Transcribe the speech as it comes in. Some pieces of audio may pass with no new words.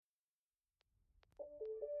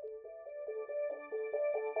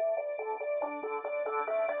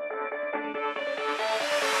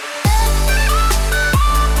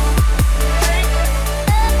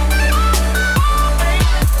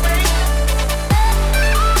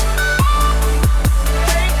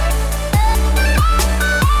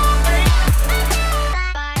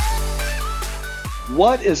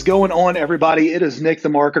What is going on, everybody? It is Nick the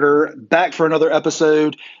Marketer back for another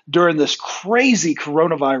episode during this crazy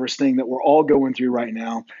coronavirus thing that we're all going through right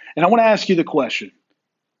now. And I want to ask you the question: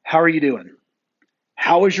 how are you doing?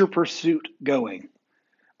 How is your pursuit going?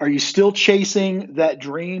 Are you still chasing that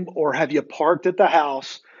dream, or have you parked at the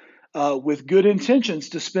house with good intentions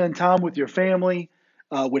to spend time with your family,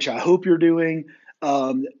 which I hope you're doing?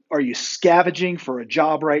 Are you scavenging for a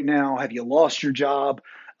job right now? Have you lost your job?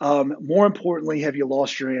 More importantly, have you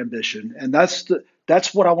lost your ambition? And that's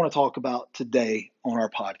what I want to talk about today on our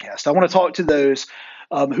podcast. I want to talk to those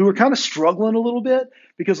who are kind of struggling a little bit,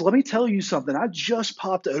 because let me tell you something. I just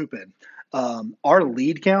popped open our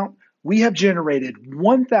lead count. We have generated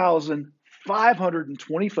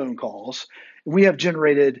 1,520 phone calls. And we have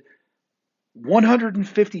generated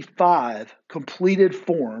 155 completed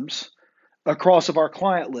forms across of our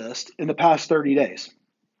client list in the past 30 days.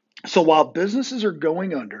 So while businesses are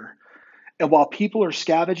going under and while people are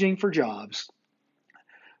scavenging for jobs,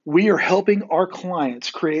 we are helping our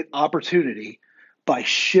clients create opportunity by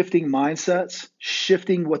shifting mindsets,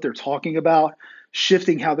 shifting what they're talking about,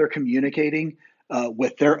 shifting how they're communicating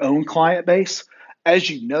with their own client base. As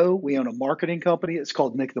you know, we own a marketing company. It's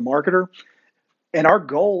called Nick the Marketer. And our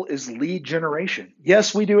goal is lead generation.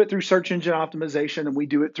 Yes, we do it through search engine optimization, and we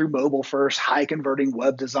do it through mobile first, high converting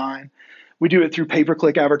web design. We do it through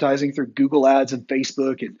pay-per-click advertising, through Google Ads and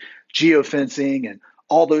Facebook and geofencing and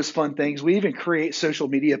all those fun things. We even create social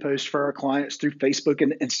media posts for our clients through Facebook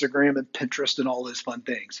and Instagram and Pinterest and all those fun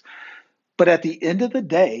things. But at the end of the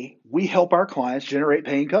day, we help our clients generate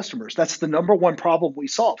paying customers. That's the number one problem we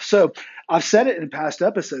solve. So I've said it in past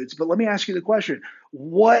episodes, but let me ask you the question: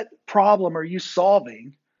 what problem are you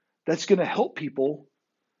solving that's going to help people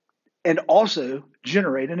and also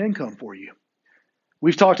generate an income for you?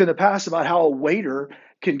 We've talked in the past about how a waiter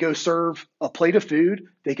can go serve a plate of food,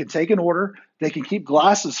 they can take an order, they can keep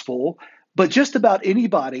glasses full, but just about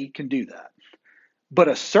anybody can do that. But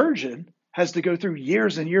a surgeon has to go through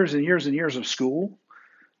years and years and years and years of school,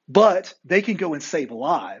 but they can go and save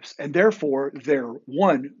lives. And therefore, they're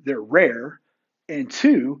rare, and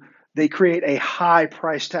two, they create a high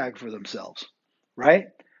price tag for themselves, right?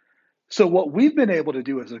 So what we've been able to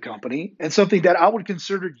do as a company, and something that I would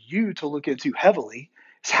consider you to look into heavily,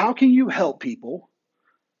 is how can you help people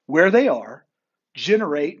where they are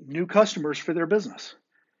generate new customers for their business?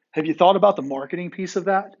 Have you thought about the marketing piece of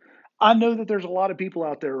that? I know that there's a lot of people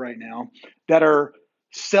out there right now that are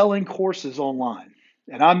selling courses online,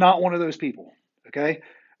 and I'm not one of those people, okay?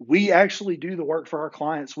 We actually do the work for our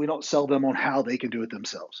clients. We don't sell them on how they can do it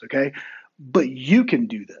themselves, okay? But you can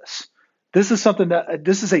do this. This is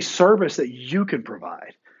a service that you can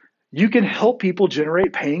provide. You can help people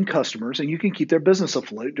generate paying customers, and you can keep their business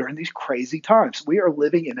afloat during these crazy times. We are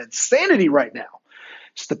living in insanity right now.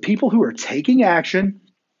 It's the people who are taking action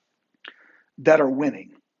that are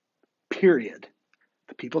winning, period.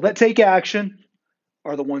 The people that take action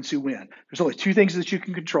are the ones who win. There's only two things that you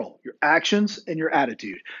can control: your actions and your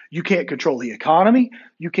attitude. You can't control the economy.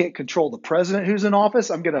 You can't control the president who's in office.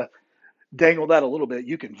 I'm going to dangle that a little bit.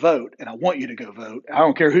 You can vote, and I want you to go vote. I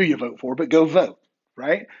don't care who you vote for, but go vote,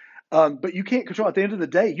 right? But you can't control. At the end of the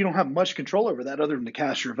day, you don't have much control over that other than to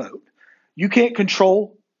cast your vote. You can't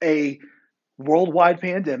control a worldwide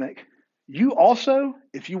pandemic. You also,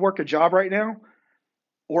 if you work a job right now,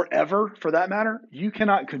 or ever for that matter, you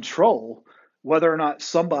cannot control whether or not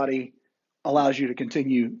somebody allows you to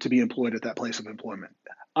continue to be employed at that place of employment.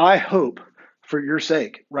 I hope, for your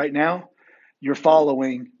sake, right now, you're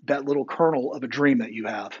following that little kernel of a dream that you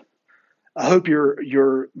have. I hope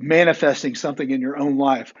you're manifesting something in your own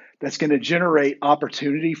life that's going to generate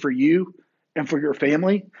opportunity for you and for your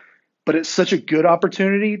family. But it's such a good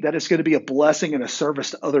opportunity that it's going to be a blessing and a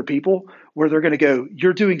service to other people, where they're going to go,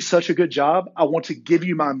 "You're doing such a good job. I want to give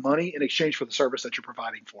you my money in exchange for the service that you're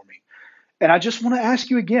providing for me." And I just want to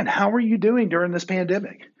ask you again, how are you doing during this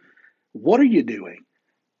pandemic? What are you doing?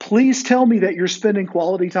 Please tell me that you're spending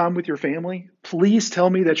quality time with your family. Please tell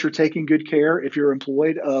me that you're taking good care, if you're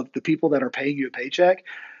employed, of the people that are paying you a paycheck.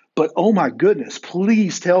 But oh my goodness,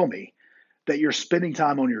 please tell me that you're spending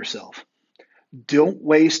time on yourself. Don't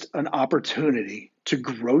waste an opportunity to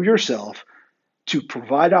grow yourself, to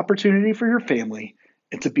provide opportunity for your family,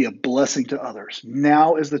 and to be a blessing to others.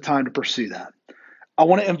 Now is the time to pursue that. I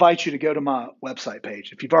want to invite you to go to my website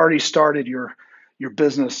page. If you've already started your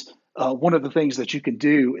business, one of the things that you can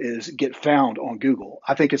do is get found on Google.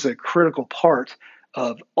 I think it's a critical part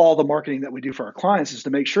of all the marketing that we do for our clients, is to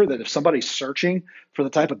make sure that if somebody's searching for the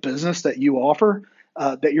type of business that you offer,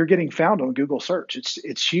 that you're getting found on Google search.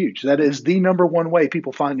 It's huge. That is the number one way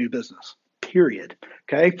people find new business, period.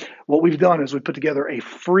 Okay. What we've done is we put together a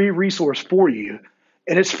free resource for you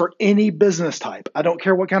And it's for any business type. I don't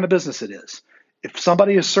care what kind of business it is. If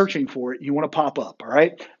somebody is searching for it, you want to pop up. All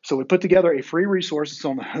right. So we put together a free resource. It's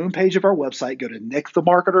on the homepage of our website. Go to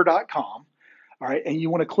nickthemarketer.com. All right. And you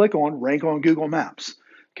want to click on rank on Google Maps.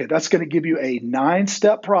 Okay. That's going to give you a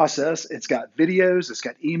 9-step process. It's got videos, it's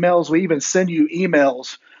got emails. We even send you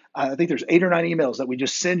emails. I think there's 8 or 9 emails that we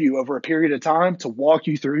just send you over a period of time to walk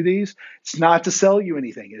you through these. It's not to sell you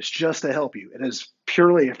anything. It's just to help you. It is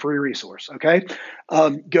purely a free resource. Okay.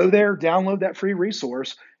 Go there, download that free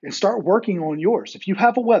resource, and start working on yours. If you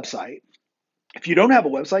have a website, if you don't have a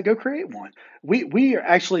website, go create one. We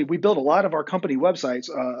build a lot of our company websites,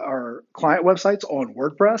 our client websites on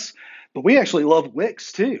WordPress, but we actually love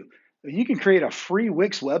Wix too. You can create a free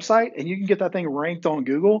Wix website and you can get that thing ranked on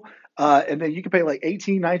Google. And then you can pay like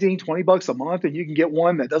 18, 19, 20 bucks a month and you can get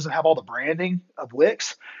one that doesn't have all the branding of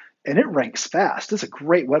Wix and it ranks fast. It's a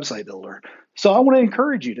great website builder. So I want to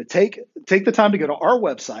encourage you to take the time to go to our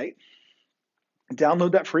website,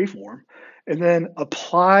 download that free form, and then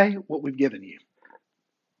apply what we've given you.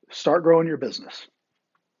 Start growing your business.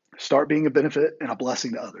 Start being a benefit and a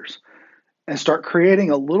blessing to others. And start creating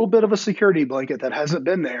a little bit of a security blanket that hasn't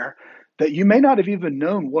been there, that you may not have even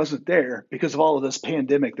known wasn't there because of all of this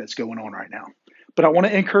pandemic that's going on right now. But I want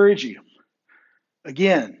to encourage you,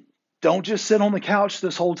 again, don't just sit on the couch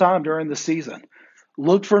this whole time during the season.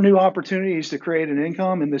 Look for new opportunities to create an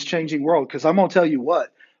income in this changing world, because I'm going to tell you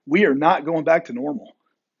what, we are not going back to normal.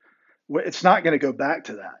 It's not going to go back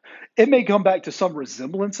to that. It may come back to some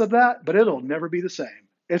resemblance of that, but it'll never be the same.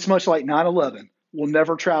 It's much like 9/11. We'll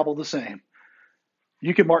never travel the same.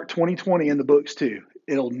 You can mark 2020 in the books too.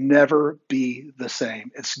 It'll never be the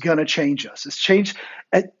same. It's going to change us. It's changed.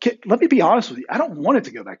 Let me be honest with you. I don't want it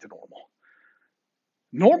to go back to normal.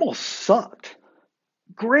 Normal sucked.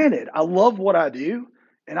 Granted, I love what I do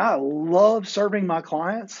and I love serving my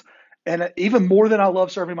clients. And even more than I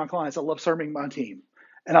love serving my clients, I love serving my team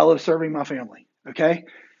and I love serving my family. Okay.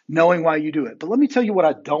 Knowing why you do it. But let me tell you what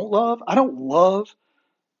I don't love. I don't love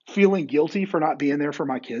feeling guilty for not being there for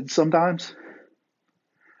my kids sometimes.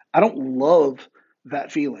 I don't love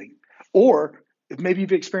that feeling. Or if maybe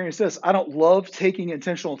you've experienced this, I don't love taking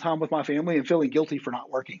intentional time with my family and feeling guilty for not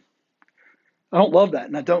working. I don't love that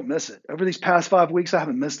and I don't miss it. Over these past 5 weeks, I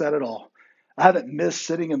haven't missed that at all. I haven't missed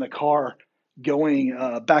sitting in the car going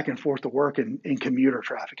back and forth to work in commuter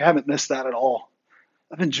traffic. I haven't missed that at all.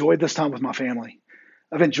 I've enjoyed this time with my family.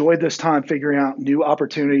 I've enjoyed this time figuring out new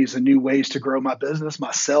opportunities and new ways to grow my business,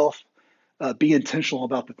 myself, be intentional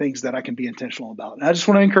about the things that I can be intentional about. And I just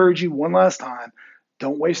want to encourage you one last time,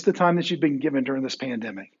 don't waste the time that you've been given during this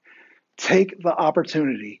pandemic. Take the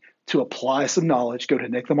opportunity to apply some knowledge. Go to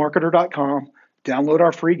nickthemarketer.com, download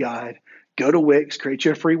our free guide, go to Wix, create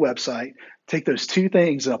you a free website, take those 2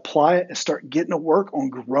 things and apply it and start getting to work on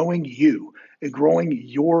growing you and growing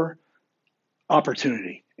your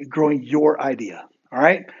opportunity and growing your idea. All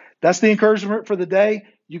right. That's the encouragement for the day.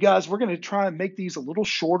 You guys, we're going to try and make these a little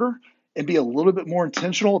shorter and be a little bit more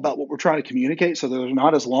intentional about what we're trying to communicate so they're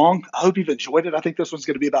not as long. I hope you've enjoyed it. I think this one's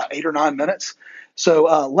going to be about 8 or 9 minutes.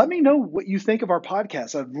 So let me know what you think of our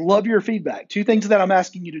podcast. I'd love your feedback. 2 things that I'm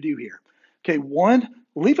asking you to do here. Okay. 1,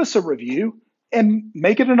 leave us a review and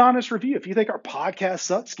make it an honest review. If you think our podcast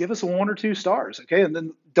sucks, give us a 1 or 2 stars. Okay. And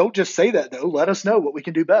then don't just say that though. Let us know what we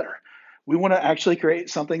can do better. We want to actually create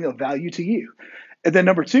something of value to you. And then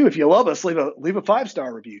number 2, if you love us, leave a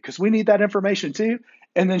 5-star review because we need that information too.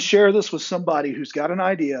 And then share this with somebody who's got an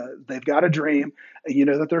idea, they've got a dream, and you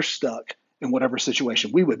know that they're stuck in whatever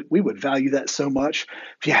situation. We would value that so much.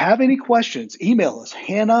 If you have any questions, email us,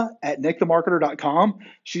 Hannah@nickthemarketer.com.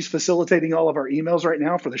 She's facilitating all of our emails right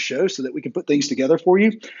now for the show so that we can put things together for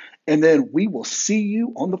you. And then we will see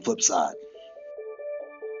you on the flip side.